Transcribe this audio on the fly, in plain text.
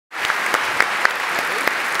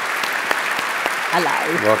Hello.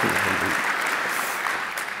 Welcome.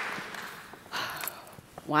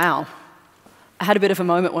 Wow. I had a bit of a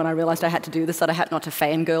moment when I realized I had to do this, that I had not to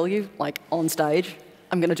fangirl you, like, on stage.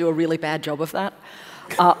 I'm going to do a really bad job of that.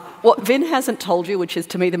 What Vin hasn't told you, which is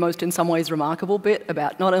to me the most in some ways remarkable bit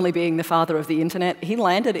about not only being the father of the internet, he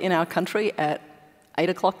landed in our country at 8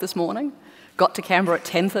 o'clock this morning, got to Canberra at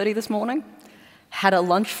 10:30 this morning, had a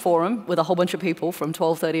lunch forum with a whole bunch of people from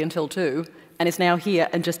 12:30 until 2, and is now here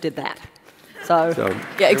and just did that. So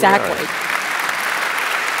yeah, exactly.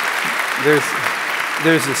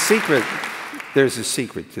 There's a secret. There's a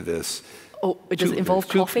secret to this. Oh, does it involve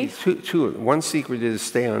coffee? One secret is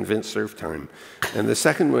stay on Vint surf time. And the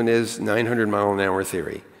second one is 900-mile-an-hour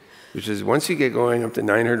theory, which is once you get going up to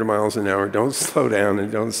 900 miles an hour, don't slow down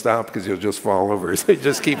and don't stop because you'll just fall over. So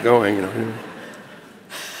just keep going. You know.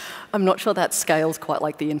 I'm not sure that scales quite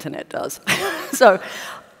like the internet does. So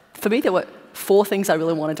for me, there were 4 things I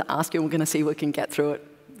really wanted to ask you, and we're going to see if we can get through it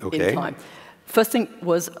in time. First thing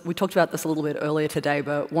was, we talked about this a little bit earlier today,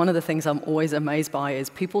 but one of the things I'm always amazed by is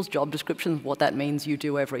people's job descriptions, what that means you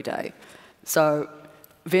do every day. So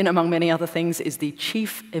Vin, among many other things, is the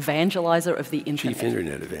chief evangelizer of the internet. Chief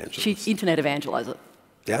internet evangelist. Chief internet evangelizer.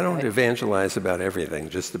 Yeah, I don't evangelize about everything,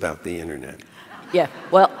 just about the internet. Yeah,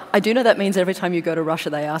 well, I do know that means every time you go to Russia,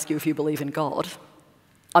 they ask you if you believe in God.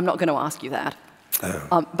 I'm not going to ask you that.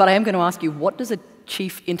 But I am going to ask you, what does a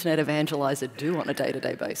chief internet evangelizer do on a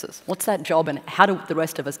day-to-day basis? What's that job, and how do the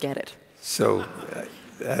rest of us get it? So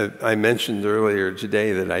I mentioned earlier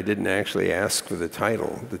today that I didn't actually ask for the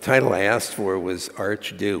title. The title I asked for was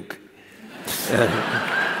Archduke.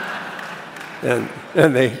 and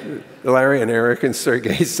Larry and Eric and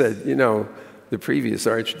Sergey said, you know, the previous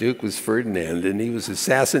Archduke was Ferdinand, and he was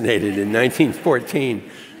assassinated in 1914,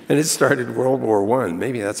 and it started World War I.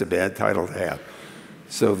 Maybe that's a bad title to have.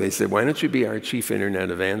 So they said, why don't you be our chief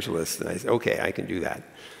internet evangelist? And I said, okay, I can do that.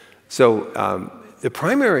 So the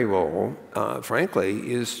primary role,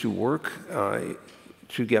 frankly, is to work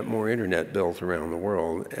to get more internet built around the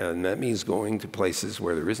world, and that means going to places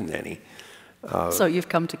where there isn't any. So you've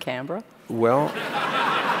come to Canberra? Well,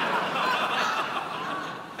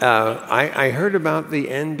 I heard about the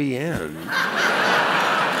NBN.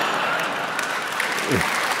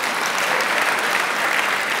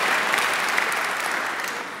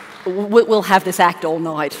 We'll have this act all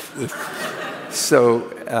night. So,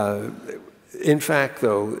 in fact,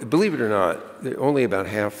 though, believe it or not, only about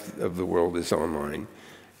half of the world is online,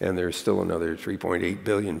 and there's still another 3.8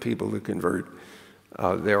 billion people to convert.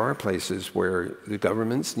 There are places where the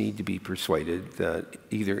governments need to be persuaded that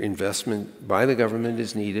either investment by the government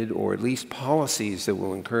is needed, or at least policies that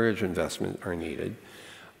will encourage investment are needed.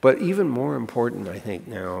 But even more important, I think,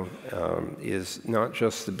 now is not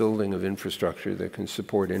just the building of infrastructure that can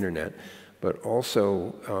support internet, but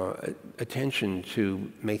also attention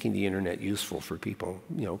to making the internet useful for people,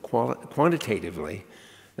 you know, quantitatively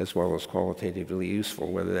as well as qualitatively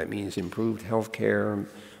useful, whether that means improved healthcare,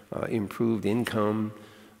 improved income,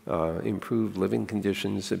 improved living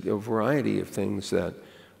conditions, a variety of things that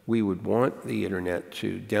we would want the internet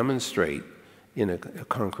to demonstrate in a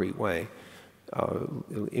concrete way.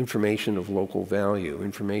 Information of local value,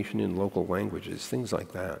 information in local languages, things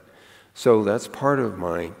like that. So that's part of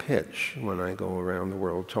my pitch when I go around the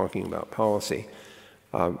world talking about policy.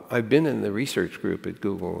 I've been in the research group at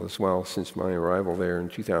Google as well since my arrival there in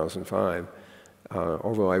 2005,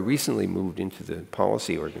 although I recently moved into the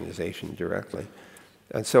policy organization directly.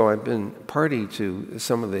 And so I've been party to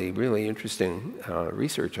some of the really interesting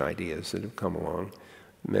research ideas that have come along,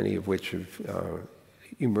 many of which have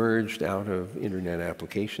emerged out of internet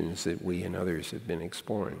applications that we and others have been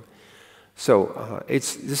exploring. So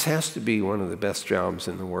this has to be one of the best jobs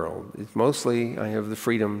in the world. It's mostly, I have the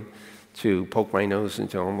freedom to poke my nose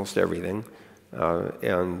into almost everything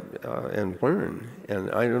and learn.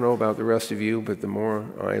 And I don't know about the rest of you, but the more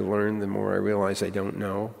I learn, the more I realize I don't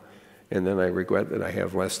know. And then I regret that I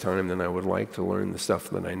have less time than I would like to learn the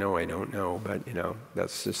stuff that I know I don't know. But, you know,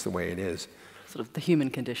 that's just the way it is. Sort of the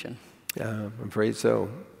human condition. I'm afraid so.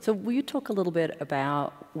 So will you talk a little bit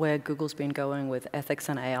about where Google's been going with ethics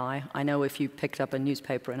and AI? I know if you picked up a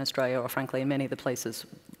newspaper in Australia, or frankly in many of the places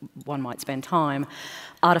one might spend time,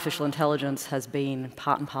 artificial intelligence has been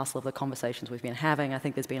part and parcel of the conversations we've been having. I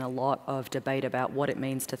think there's been a lot of debate about what it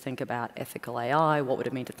means to think about ethical AI, what would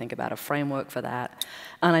it mean to think about a framework for that.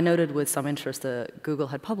 And I noted with some interest that Google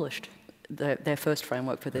had published their first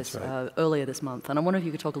framework for this earlier this month. And I wonder if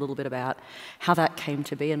you could talk a little bit about how that came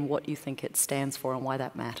to be and what you think it stands for and why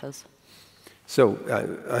that matters. So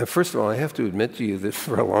first of all, I have to admit to you that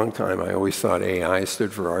for a long time I always thought AI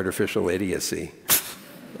stood for artificial idiocy.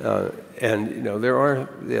 And you know, there are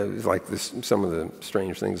like some of the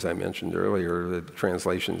strange things I mentioned earlier, the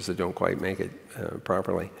translations that don't quite make it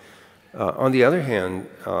properly. On the other hand,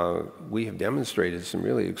 we have demonstrated some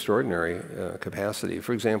really extraordinary capacity,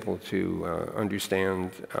 for example, to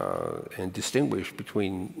understand and distinguish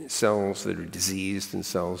between cells that are diseased and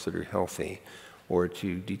cells that are healthy, or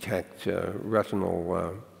to detect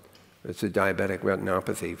retinal, it's a diabetic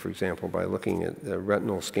retinopathy, for example, by looking at the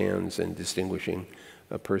retinal scans and distinguishing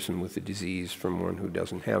a person with the disease from one who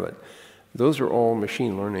doesn't have it. Those are all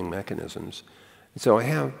machine learning mechanisms. So I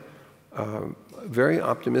have very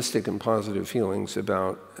optimistic and positive feelings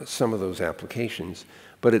about some of those applications.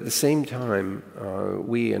 But at the same time,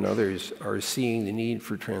 we and others are seeing the need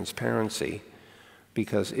for transparency,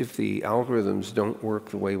 because if the algorithms don't work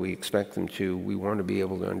the way we expect them to, we want to be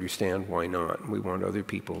able to understand why not. We want other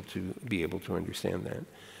people to be able to understand that.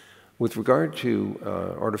 With regard to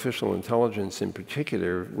artificial intelligence in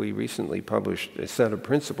particular, we recently published a set of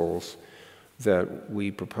principles that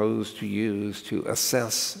we propose to use to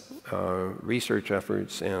assess research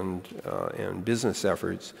efforts and business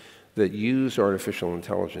efforts that use artificial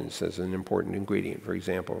intelligence as an important ingredient. For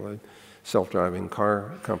example, a self-driving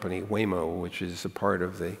car company, Waymo, which is a part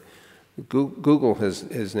of the Google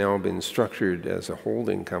has now been structured as a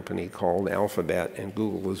holding company called Alphabet, and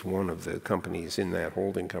Google is one of the companies in that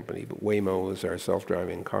holding company. But Waymo is our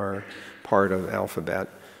self-driving car part of Alphabet.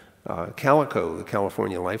 Calico, the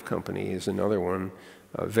California Life Company, is another one.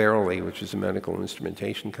 Verily, which is a medical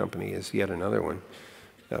instrumentation company, is yet another one.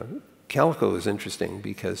 Calico is interesting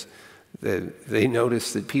because they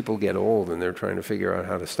notice that people get old and they're trying to figure out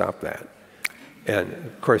how to stop that. And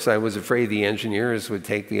of course, I was afraid the engineers would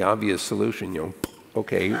take the obvious solution, you know,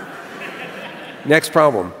 okay, next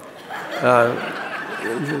problem.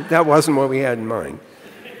 That wasn't what we had in mind.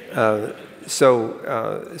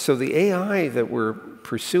 So the AI that we're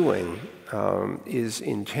pursuing is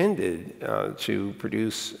intended to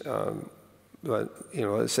produce,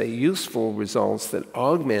 let's say, useful results that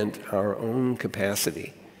augment our own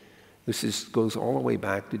capacity. This goes all the way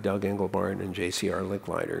back to Doug Engelbart and J.C.R.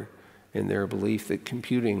 Licklider and their belief that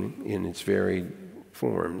computing in its varied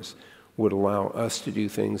forms would allow us to do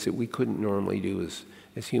things that we couldn't normally do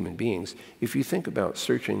as human beings. If you think about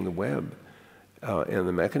searching the web and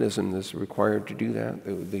the mechanism that's required to do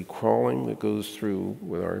that, the crawling that goes through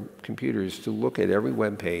with our computers to look at every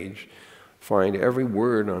web page, find every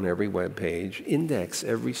word on every web page, index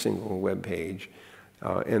every single web page,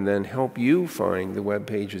 and then help you find the web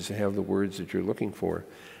pages that have the words that you're looking for.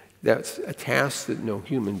 That's a task that no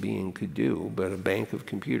human being could do, but a bank of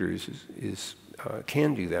computers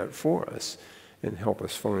can do that for us and help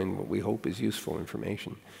us find what we hope is useful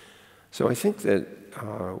information. So I think that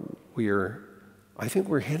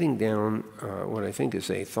we're heading down what I think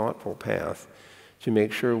is a thoughtful path to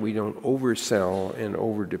make sure we don't oversell and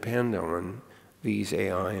overdepend on these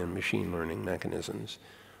AI and machine learning mechanisms.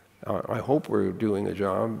 I hope we're doing a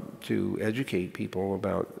job to educate people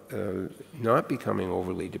about not becoming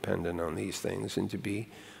overly dependent on these things and to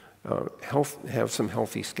have some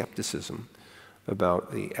healthy skepticism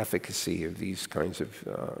about the efficacy of these kinds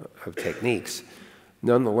of techniques.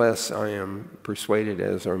 Nonetheless, I am persuaded,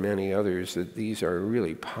 as are many others, that these are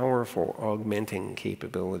really powerful augmenting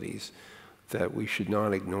capabilities that we should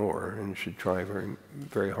not ignore and should try very,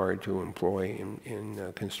 very hard to employ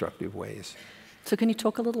in constructive ways. So can you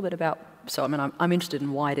talk a little bit about, so I mean, I'm interested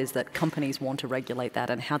in why it is that companies want to regulate that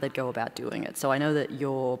and how they'd go about doing it. So I know that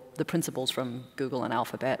the principles from Google and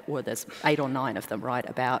Alphabet, there's 8 or 9 of them, right,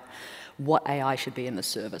 about what AI should be in the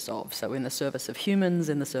service of. So in the service of humans,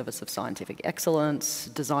 in the service of scientific excellence,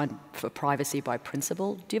 designed for privacy by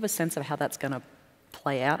principle. Do you have a sense of how that's going to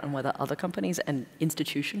play out and whether other companies and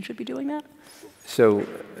institutions should be doing that? So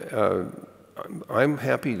I'm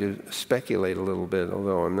happy to speculate a little bit,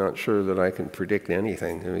 although I'm not sure that I can predict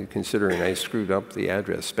anything. I mean, considering I screwed up the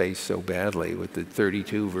address space so badly with the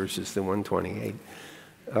 32 versus the 128.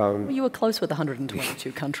 You were close with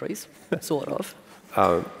 122 countries, sort of.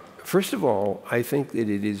 First of all, I think that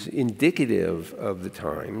it is indicative of the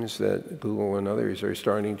times that Google and others are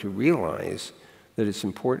starting to realize that it's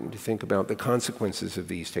important to think about the consequences of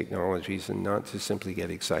these technologies and not to simply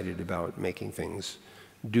get excited about making things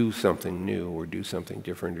do something new or do something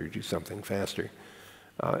different or do something faster.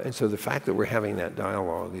 And so the fact that we're having that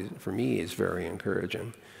dialogue, for me, is very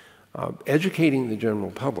encouraging. Educating the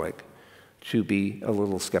general public to be a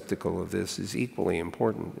little skeptical of this is equally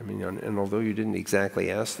important. I mean, and although you didn't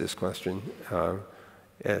exactly ask this question,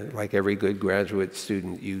 like every good graduate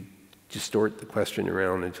student, you distort the question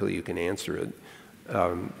around until you can answer it.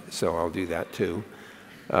 So I'll do that too.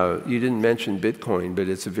 You didn't mention Bitcoin, but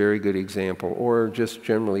it's a very good example. Or just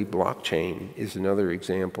generally, blockchain is another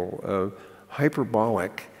example of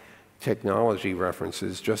hyperbolic technology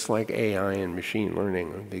references, just like AI and machine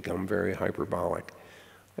learning have become very hyperbolic.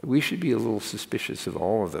 We should be a little suspicious of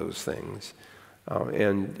all of those things.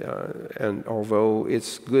 And although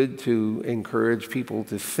it's good to encourage people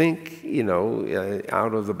to think,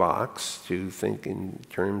 out of the box, to think in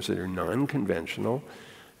terms that are non-conventional,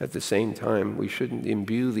 at the same time, we shouldn't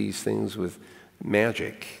imbue these things with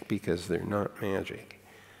magic, because they're not magic.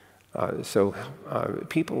 So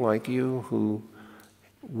people like you who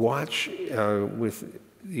watch with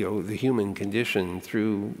the human condition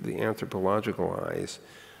through the anthropological eyes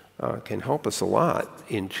can help us a lot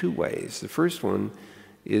in two ways. The first one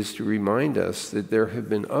is to remind us that there have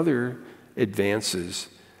been other advances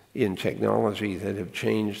in technology that have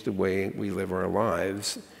changed the way we live our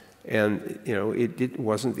lives. And it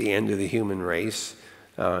wasn't the end of the human race,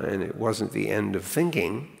 and it wasn't the end of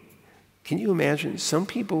thinking. Can you imagine? Some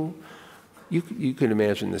people, you can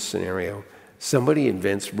imagine this scenario. Somebody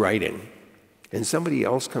invents writing, and somebody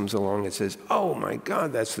else comes along and says, "Oh my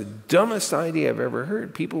God, that's the dumbest idea I've ever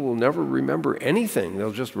heard. People will never remember anything.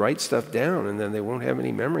 They'll just write stuff down, and then they won't have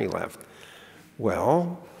any memory left."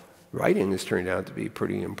 Well, writing has turned out to be a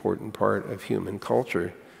pretty important part of human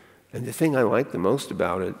culture. And the thing I like the most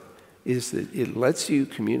about it is that it lets you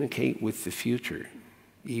communicate with the future,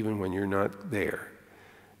 even when you're not there.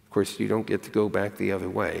 Of course, you don't get to go back the other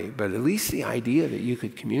way, but at least the idea that you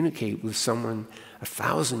could communicate with someone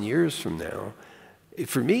 1,000 years from now,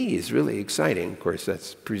 for me, is really exciting. Of course,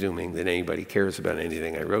 that's presuming that anybody cares about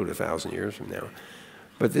anything I wrote 1,000 years from now.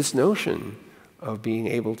 But this notion of being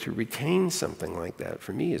able to retain something like that,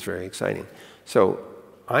 for me, is very exciting. So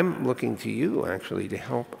I'm looking to you, actually, to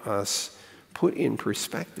help us put in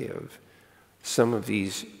perspective some of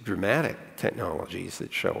these dramatic technologies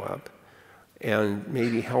that show up, and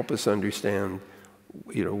maybe help us understand,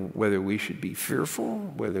 whether we should be fearful,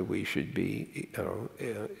 whether we should be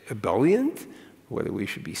ebullient, whether we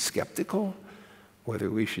should be skeptical, whether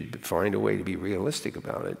we should find a way to be realistic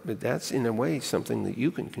about it. But that's, in a way, something that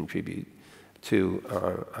you can contribute to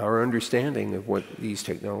our understanding of what these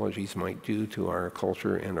technologies might do to our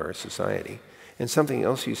culture and our society. And something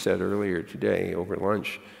else you said earlier today over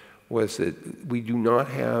lunch was that we do not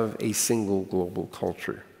have a single global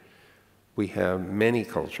culture. We have many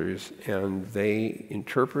cultures, and they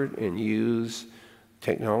interpret and use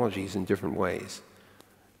technologies in different ways.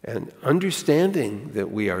 And understanding that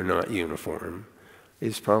we are not uniform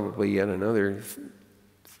is probably yet another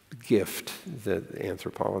gift that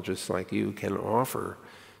anthropologists like you can offer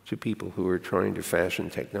to people who are trying to fashion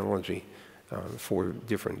technology for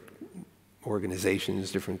different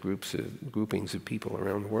organizations, different groupings of people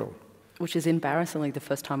around the world. Which is embarrassingly the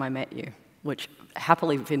first time I met you, which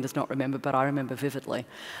happily Vin does not remember, but I remember vividly.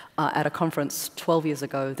 At a conference 12 years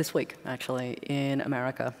ago, this week actually, in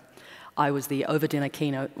America. I was the over-dinner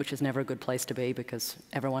keynote, which is never a good place to be because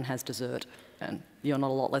everyone has dessert and you're not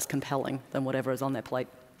a lot less compelling than whatever is on their plate.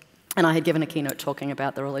 And I had given a keynote talking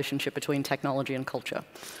about the relationship between technology and culture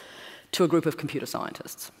to a group of computer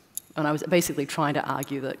scientists. And I was basically trying to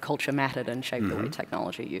argue that culture mattered and shaped the way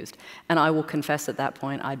technology used. And I will confess at that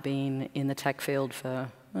point I'd been in the tech field for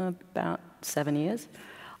about 7 years.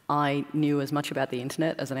 I knew as much about the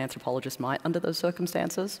internet as an anthropologist might under those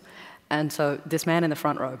circumstances. And so this man in the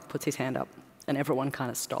front row puts his hand up, and everyone kind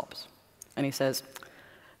of stops. And he says,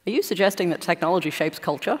 "Are you suggesting that technology shapes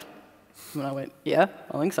culture?" And I went, "Yeah,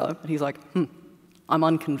 I think so." And he's like, "I'm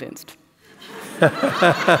unconvinced."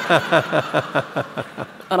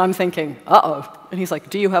 And I'm thinking, uh-oh. And he's like,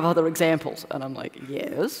 "Do you have other examples?" And I'm like,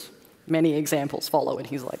 "Yes, many examples follow." And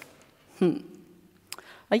he's like,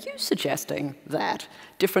 "Are you suggesting that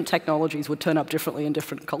different technologies would turn up differently in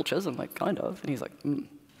different cultures?" I'm like, "Kind of." And he's like,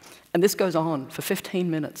 And this goes on for 15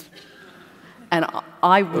 minutes. And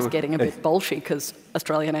I was getting a bit bolshy because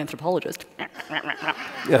Australian anthropologist.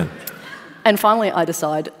 Yeah. And finally, I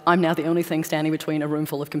decide I'm now the only thing standing between a room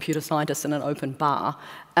full of computer scientists and an open bar.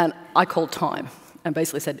 And I called time and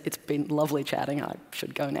basically said, "It's been lovely chatting, I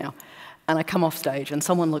should go now." And I come off stage and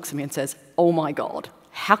someone looks at me and says, "Oh my God,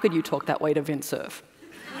 how could you talk that way to Vinton Cerf?"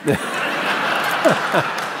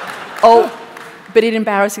 Oh, but it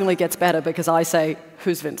embarrassingly gets better because I say,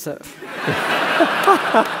 "Who's Vinton Cerf?"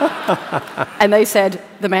 And they said,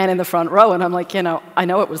 "The man in the front row." And I'm like, I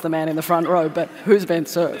know it was the man in the front row, but who's Vinton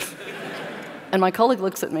Cerf? And my colleague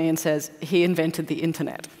looks at me and says, "He invented the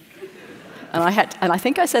internet." And I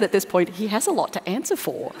think I said at this point, he has a lot to answer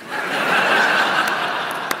for.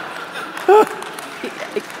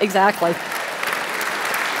 Exactly.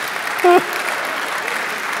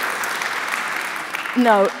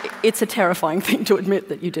 No, it's a terrifying thing to admit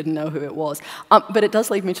that you didn't know who it was. But it does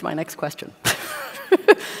lead me to my next question,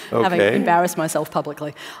 having embarrassed myself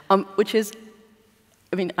publicly, which is,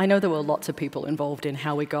 I mean, I know there were lots of people involved in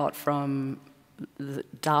how we got from the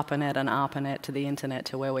DARPANET and ARPANET to the internet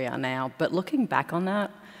to where we are now, but looking back on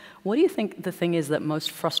that, what do you think the thing is that most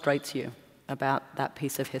frustrates you about that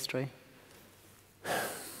piece of history?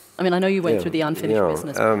 I mean, I know you went through the unfinished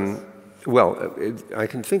business. Well, I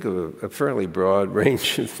can think of a fairly broad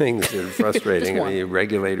range of things that are frustrating. I mean,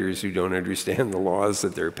 regulators who don't understand the laws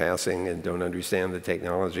that they're passing and don't understand the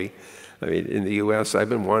technology. I mean, in the US, I've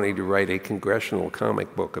been wanting to write a congressional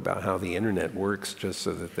comic book about how the internet works just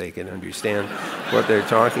so that they can understand what they're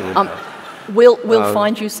talking about. We'll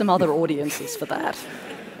find you some other audiences for that.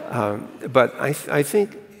 But I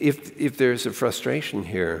think if there's a frustration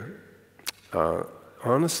here,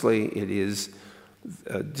 honestly, it is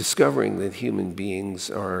discovering that human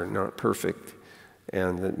beings are not perfect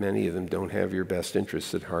and that many of them don't have your best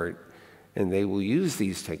interests at heart, and they will use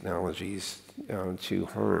these technologies to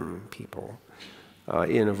harm people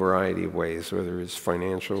in a variety of ways, whether it's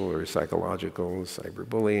financial or psychological,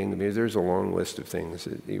 cyberbullying. I mean, there's a long list of things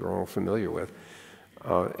that you're all familiar with.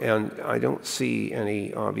 And I don't see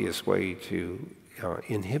any obvious way to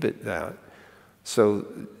inhibit that. So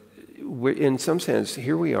in some sense,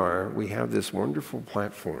 here we are, we have this wonderful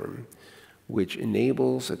platform which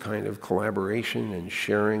enables a kind of collaboration and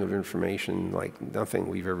sharing of information like nothing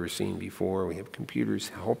we've ever seen before. We have computers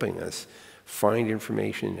helping us find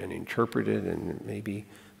information and interpret it and maybe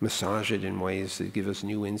massage it in ways that give us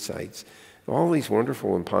new insights. All these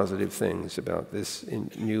wonderful and positive things about this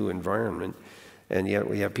new environment, and yet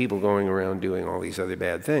we have people going around doing all these other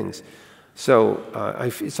bad things. So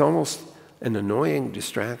it's almost an annoying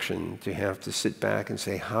distraction to have to sit back and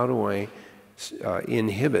say, how do I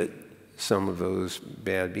inhibit some of those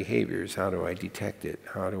bad behaviors? How do I detect it?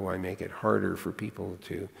 How do I make it harder for people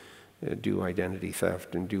to do identity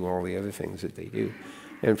theft and do all the other things that they do?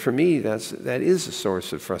 And for me, that is a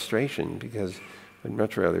source of frustration, because I'd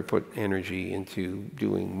much rather put energy into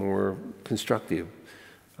doing more constructive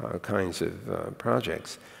kinds of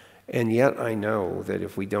projects. And yet I know that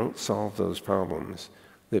if we don't solve those problems,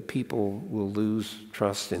 that people will lose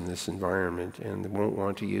trust in this environment and won't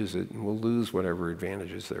want to use it, and will lose whatever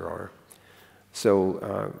advantages there are.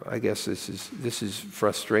 So I guess this is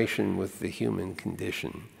frustration with the human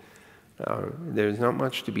condition. There's not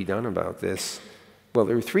much to be done about this. Well,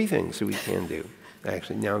 there are three things that we can do,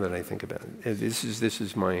 actually, now that I think about it. This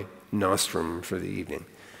is my nostrum for the evening.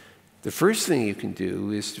 The first thing you can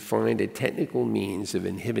do is to find a technical means of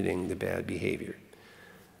inhibiting the bad behavior.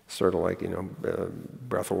 Sort of like,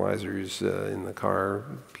 breathalyzers in the car,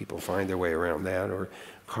 people find their way around that, or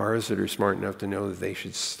cars that are smart enough to know that they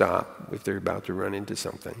should stop if they're about to run into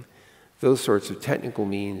something. Those sorts of technical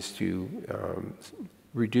means to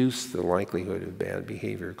reduce the likelihood of bad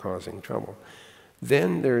behavior causing trouble.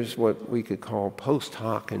 Then there's what we could call post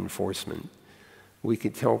hoc enforcement. We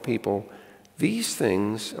could tell people, these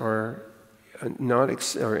things are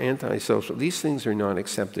antisocial. These things are not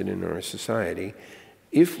accepted in our society.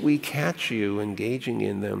 If we catch you engaging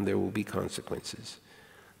in them, there will be consequences.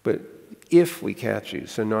 But if we catch you,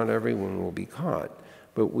 so not everyone will be caught,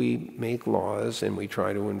 but we make laws and we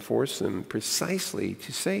try to enforce them precisely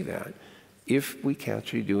to say that. If we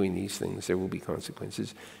catch you doing these things, there will be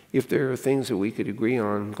consequences. If there are things that we could agree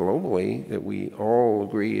on globally that we all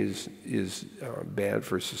agree is bad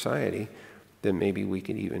for society, then maybe we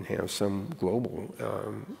could even have some global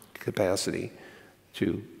capacity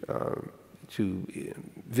to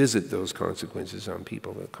visit those consequences on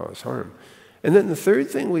people that cause harm. And then the third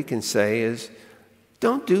thing we can say is,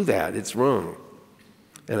 don't do that, it's wrong.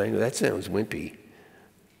 And I know that sounds wimpy,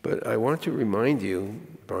 but I want to remind you,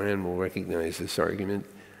 Brian will recognize this argument,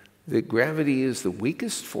 that gravity is the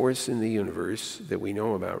weakest force in the universe that we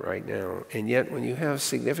know about right now, and yet when you have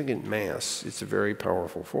significant mass, it's a very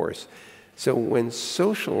powerful force. So when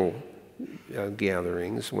social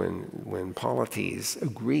gatherings, when polities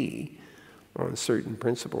agree on certain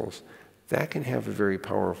principles, that can have a very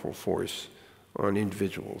powerful force on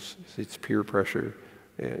individuals. It's peer pressure,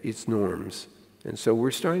 it's norms. And so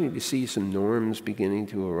we're starting to see some norms beginning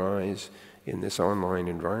to arise in this online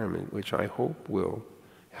environment, which I hope will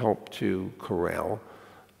help to corral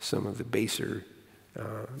some of the baser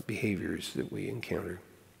behaviors that we encounter.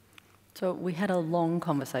 So we had a long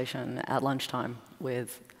conversation at lunchtime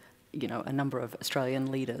with a number of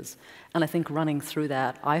Australian leaders. And I think running through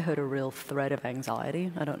that, I heard a real thread of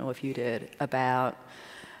anxiety, I don't know if you did, about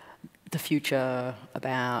the future,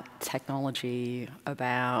 about technology,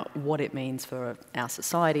 about what it means for our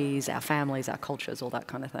societies, our families, our cultures, all that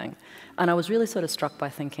kind of thing. And I was really sort of struck by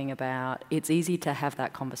thinking about, it's easy to have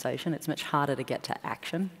that conversation, it's much harder to get to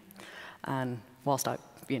action. And whilst I,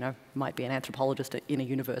 might be an anthropologist in a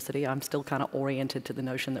university, I'm still kind of oriented to the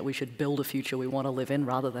notion that we should build a future we want to live in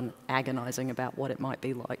rather than agonizing about what it might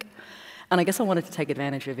be like. And I guess I wanted to take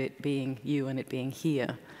advantage of it being you and it being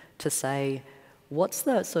here to say, what's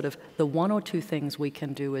the sort of the one or two things we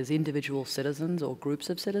can do as individual citizens or groups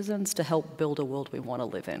of citizens to help build a world we want to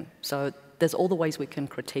live in? So there's all the ways we can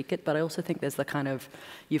critique it, but I also think there's the kind of,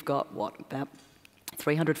 you've got, what, about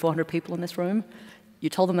 300, 400 people in this room? You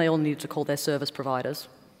told them they all needed to call their service providers.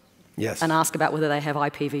 Yes. And ask about whether they have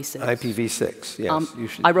IPv6. IPv6, yes. You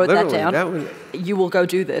should, I wrote that down. That would, you will go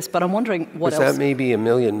do this, but I'm wondering what else. That may be 1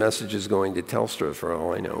 million messages going to Telstra for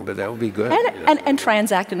all I know, but that would be good. And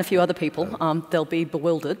Transact and a few other people. They'll be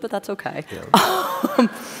bewildered, but that's okay. Yeah.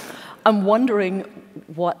 I'm wondering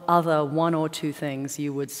what other one or two things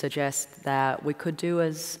you would suggest that we could do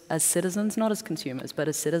as citizens, not as consumers, but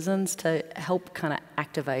as citizens to help kind of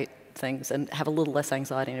activate things and have a little less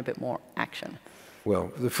anxiety and a bit more action.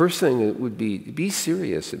 Well, the first thing would be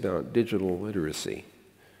serious about digital literacy.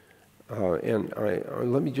 And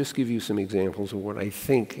let me just give you some examples of what I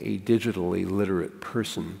think a digitally literate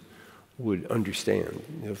person would understand.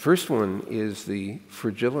 The first one is the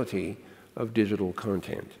fragility of digital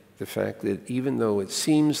content. The fact that even though it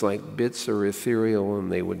seems like bits are ethereal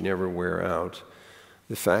and they would never wear out,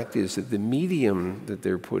 the fact is that the medium that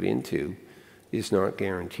they're put into is not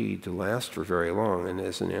guaranteed to last for very long. And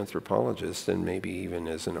as an anthropologist, and maybe even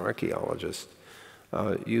as an archaeologist,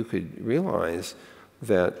 you could realize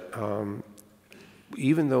that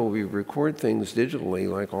even though we record things digitally,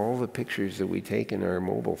 like all the pictures that we take in our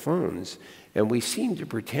mobile phones, and we seem to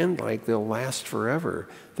pretend like they'll last forever,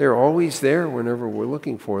 they're always there whenever we're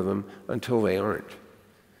looking for them until they aren't.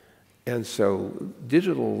 And so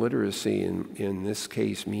digital literacy in this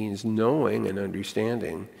case means knowing and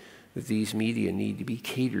understanding that these media need to be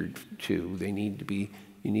catered to. They need to be,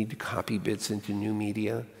 you need to copy bits into new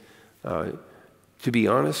media. To be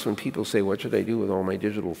honest, when people say, what should I do with all my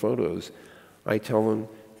digital photos? I tell them,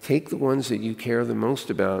 take the ones that you care the most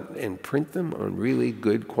about and print them on really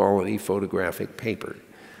good quality photographic paper.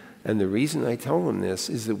 And the reason I tell them this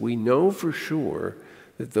is that we know for sure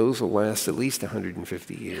that those will last at least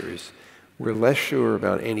 150 years. We're less sure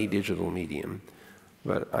about any digital medium.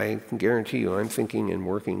 But I can guarantee you, I'm thinking and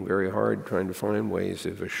working very hard trying to find ways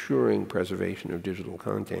of assuring preservation of digital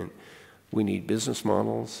content. We need business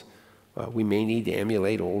models. We may need to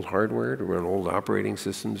emulate old hardware, to run old operating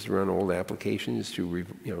systems, to run old applications, to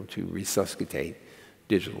resuscitate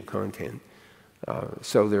digital content.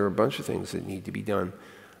 So there are a bunch of things that need to be done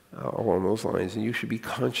along those lines, and you should be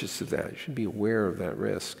conscious of that. You should be aware of that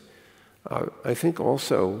risk. I think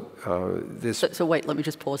also this... So wait, let me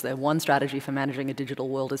just pause there. One strategy for managing a digital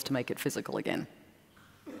world is to make it physical again.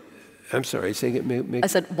 I'm sorry, say it. I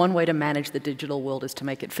said one way to manage the digital world is to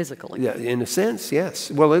make it physical again. Yeah, in a sense,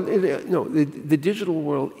 yes. Well, no, the digital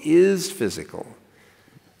world is physical.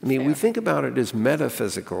 I mean, we think about it as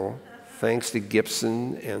metaphysical, thanks to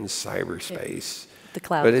Gibson and cyberspace. Yeah. The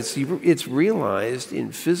cloud. But it's realized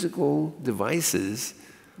in physical devices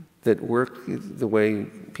that work the way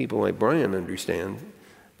people like Brian understand.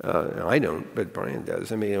 I don't, but Brian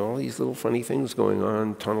does. I mean, all these little funny things going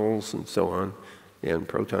on, tunnels and so on, and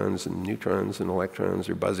protons and neutrons and electrons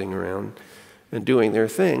are buzzing around and doing their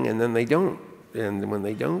thing, and then they don't. And when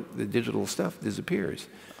they don't, the digital stuff disappears.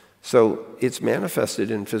 So it's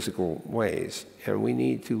manifested in physical ways, and we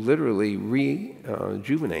need to literally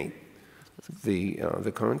rejuvenate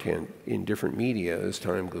the content in different media as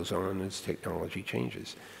time goes on, as technology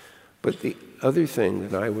changes. But the other thing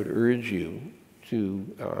that I would urge you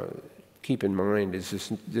to keep in mind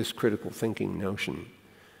is this critical thinking notion.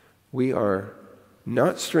 We are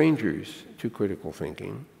not strangers to critical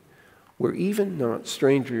thinking. We're even not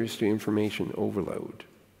strangers to information overload.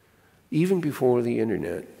 Even before the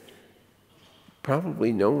internet,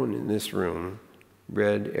 probably no one in this room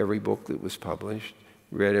read every book that was published,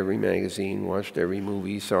 read every magazine, watched every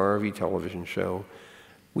movie, saw every television show.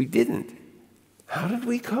 We didn't. How did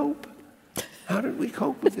we cope? How did we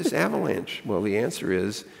cope with this avalanche? Well, the answer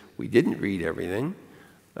is we didn't read everything.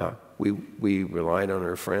 We relied on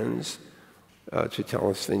our friends to tell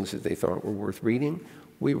us things that they thought were worth reading.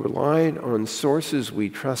 We relied on sources we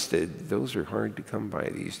trusted. Those are hard to come by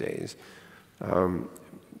these days.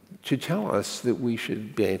 To tell us that we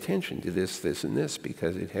should pay attention to this, this, and this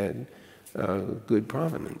because it had good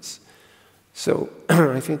provenance. So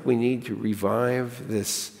I think we need to revive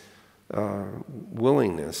this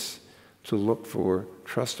willingness to look for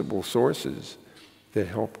trustable sources that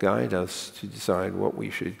help guide us to decide what we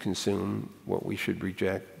should consume, what we should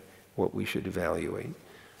reject, what we should evaluate.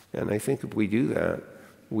 And I think if we do that,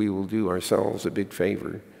 we will do ourselves a big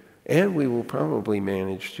favor, and we will probably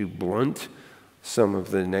manage to blunt some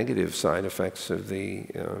of the negative side effects of the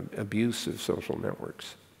abuse of social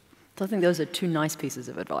networks. So I think those are two nice pieces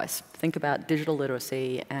of advice. Think about digital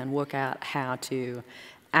literacy and work out how to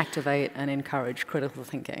activate and encourage critical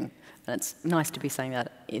thinking. And it's nice to be saying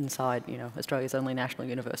that inside, Australia's only national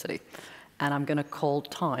university. And I'm going to call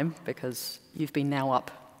time because you've been now up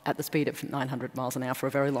at the speed of 900 miles an hour for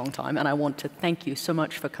a very long time. And I want to thank you so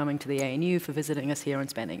much for coming to the ANU, for visiting us here and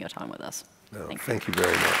spending your time with us. No, thank you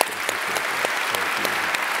very much.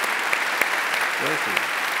 Thank you.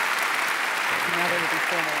 Now there will be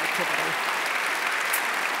formal activity.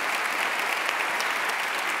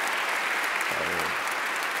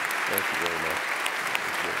 Thank you very much.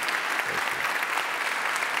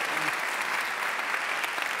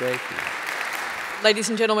 Thank you. Ladies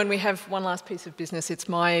and gentlemen, we have one last piece of business. It's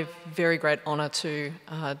my very great honour to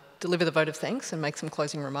deliver the vote of thanks and make some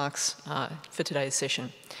closing remarks for today's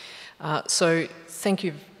session. So thank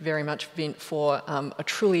you very much, Vint, for a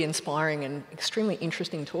truly inspiring and extremely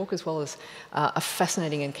interesting talk, as well as a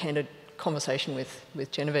fascinating and candid conversation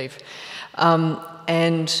with Genevieve.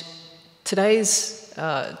 And today's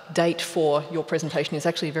date for your presentation is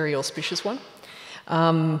actually a very auspicious one.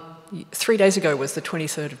 3 days ago was the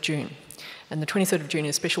 23rd of June. And the 23rd of June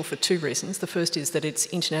is special for two reasons. The first is that it's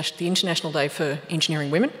the International Day for Engineering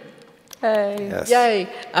Women. Hey. Yes. Yay.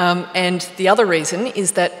 And the other reason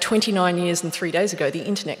is that 29 years and 3 days ago, the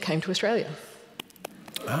internet came to Australia.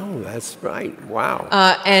 Oh, that's right. Wow.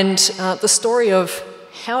 And the story of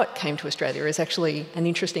how it came to Australia is actually an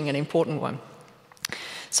interesting and important one.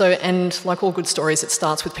 So, and like all good stories, it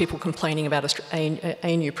starts with people complaining about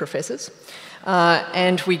ANU professors.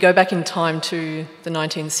 And we go back in time to the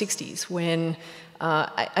 1960s when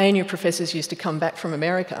ANU professors used to come back from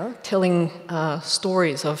America telling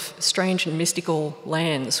stories of strange and mystical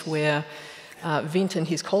lands where Vint and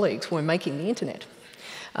his colleagues were making the internet.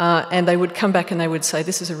 And they would come back and they would say,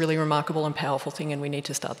 this is a really remarkable and powerful thing and we need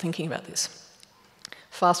to start thinking about this.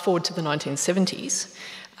 Fast forward to the 1970s,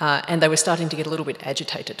 and they were starting to get a little bit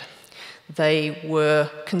agitated. They were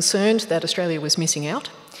concerned that Australia was missing out,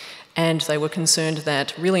 and they were concerned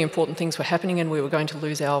that really important things were happening and we were going to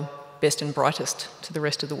lose our best and brightest to the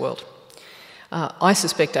rest of the world. I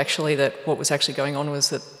suspect actually that what was actually going on was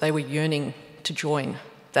that they were yearning to join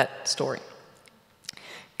that story.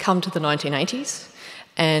 Come to the 1980s,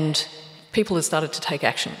 and people had started to take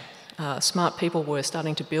action. Smart people were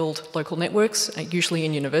starting to build local networks, usually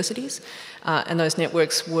in universities, and those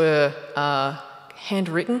networks were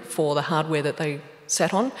handwritten for the hardware that they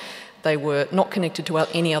sat on. They were not connected to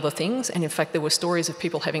any other things, and in fact there were stories of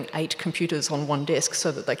people having 8 computers on one desk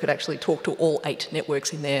so that they could actually talk to all 8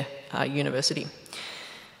 networks in their university.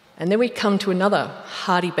 And then we come to another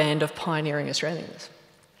hardy band of pioneering Australians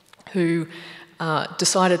who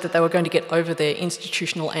decided that they were going to get over their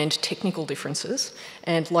institutional and technical differences,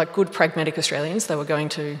 and like good pragmatic Australians, they were going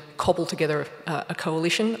to cobble together a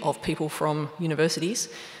coalition of people from universities.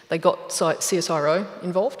 They got CSIRO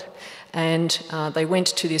involved, and they went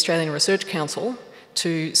to the Australian Research Council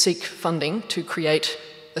to seek funding to create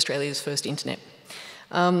Australia's first internet.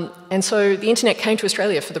 And so the internet came to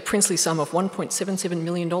Australia for the princely sum of $1.77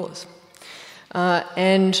 million.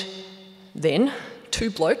 And then 2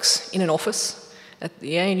 blokes in an office at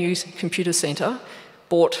the ANU Computer Centre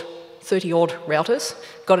bought 30-odd routers,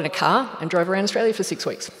 got in a car and drove around Australia for 6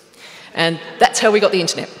 weeks. And that's how we got the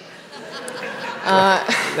internet.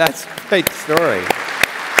 That's a great story.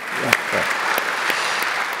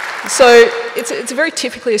 So it's a very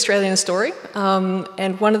typically Australian story,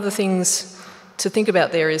 and one of the things to think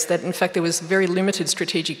about there is that in fact there was very limited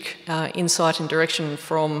strategic insight and direction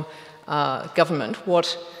from government.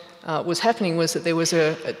 What was happening was that there was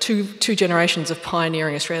two generations of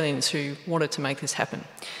pioneering Australians who wanted to make this happen.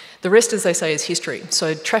 The rest, as they say, is history.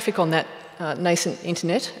 So traffic on that nascent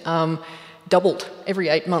internet doubled every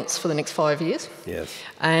 8 months for the next 5 years. Yes.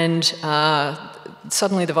 And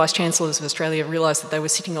suddenly the Vice-Chancellors of Australia realised that they were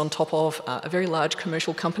sitting on top of a very large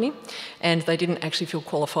commercial company and they didn't actually feel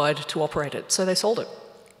qualified to operate it, so they sold it.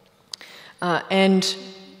 And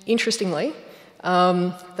interestingly,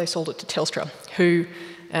 they sold it to Telstra, who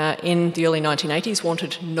in the early 1980s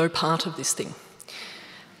wanted no part of this thing.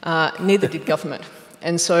 Neither did government.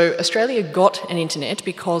 And so Australia got an internet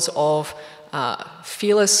because of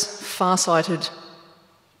fearless, far-sighted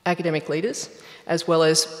academic leaders, as well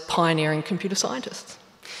as pioneering computer scientists.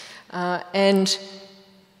 And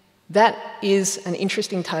That is an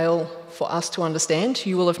interesting tale for us to understand.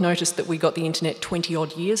 You will have noticed that we got the internet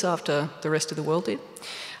 20-odd years after the rest of the world did.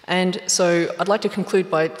 And so I'd like to conclude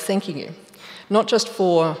by thanking you, not just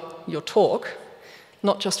for your talk,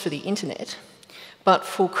 not just for the internet, but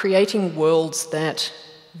for creating worlds that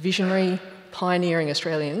visionary, pioneering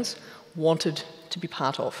Australians wanted to be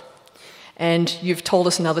part of. And you've told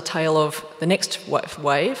us another tale of the next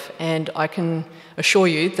wave, and I can assure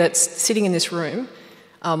you that sitting in this room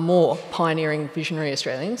are more pioneering, visionary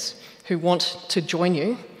Australians who want to join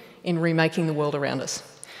you in remaking the world around us.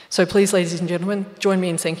 So please, ladies and gentlemen, join me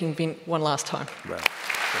in thanking Vint one last time. Wow.